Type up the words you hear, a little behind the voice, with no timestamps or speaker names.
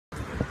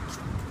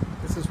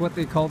what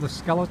they call the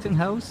skeleton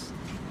house,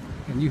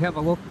 and you have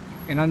a look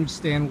and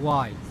understand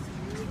why.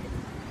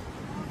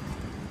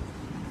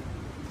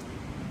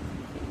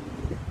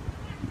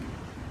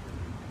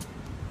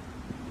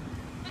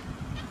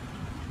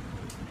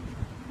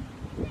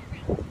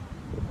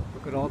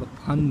 Look at all the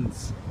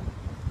puns,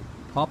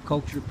 pop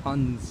culture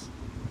puns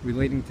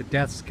relating to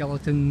death,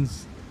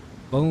 skeletons,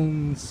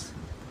 bones,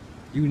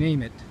 you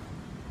name it.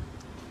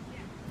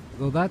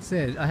 Though that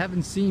said, I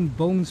haven't seen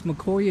Bones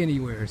McCoy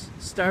anywhere.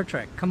 Star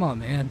Trek, come on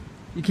man,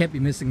 you can't be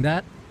missing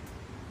that.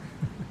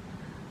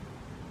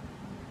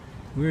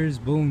 Where's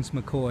Bones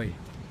McCoy?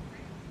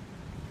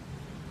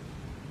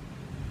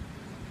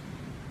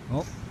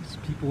 Oh, there's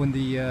people in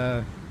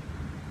the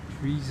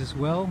trees as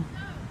well.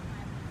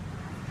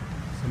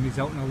 Somebody's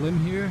out on a limb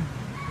here.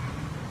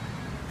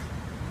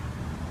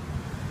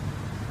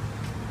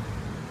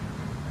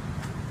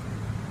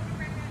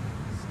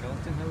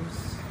 Skeleton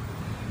house.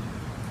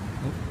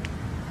 Oh,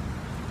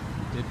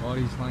 dead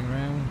bodies lying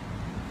around.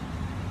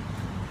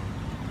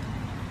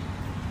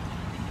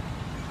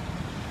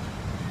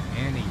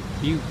 Annie,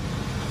 cute.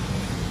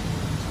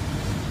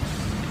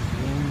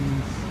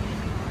 Bones.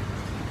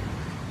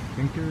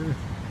 Thinker.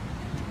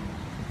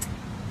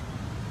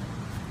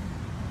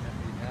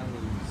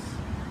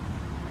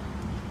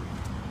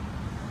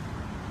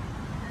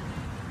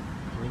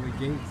 Early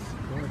gates,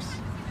 of course.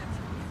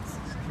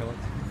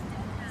 Skeleton.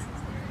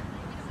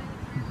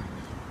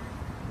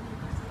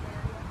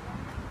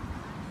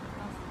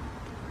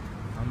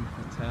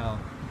 Patel.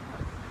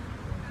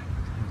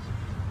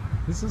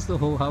 This is the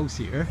whole house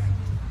here.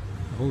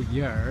 The whole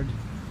yard.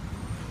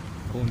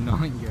 The whole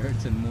 9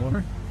 yards and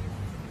more.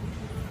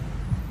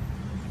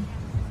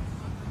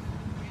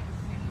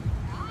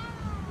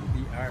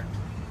 The art.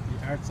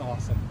 The art's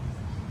awesome.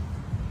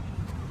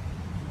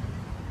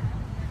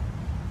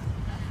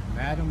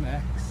 Madam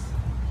X,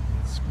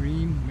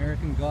 Scream,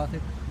 American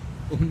Gothic,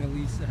 Mona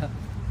Lisa.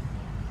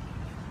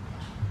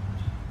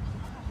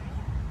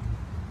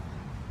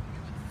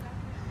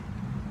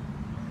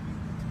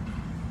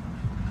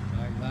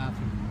 Guy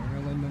laughing,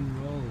 Marilyn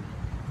Monroe,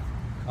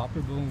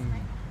 Copper Bone.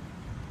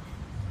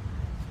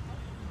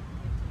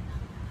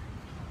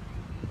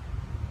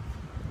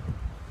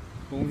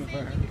 Bone of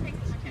her.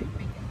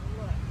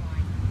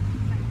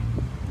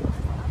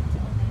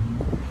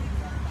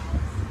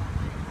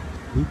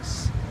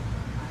 Luke's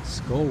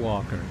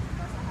Skullwalker.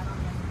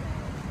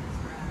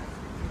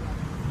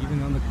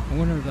 Even on the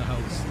corner of the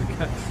house, they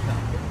got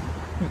stuff.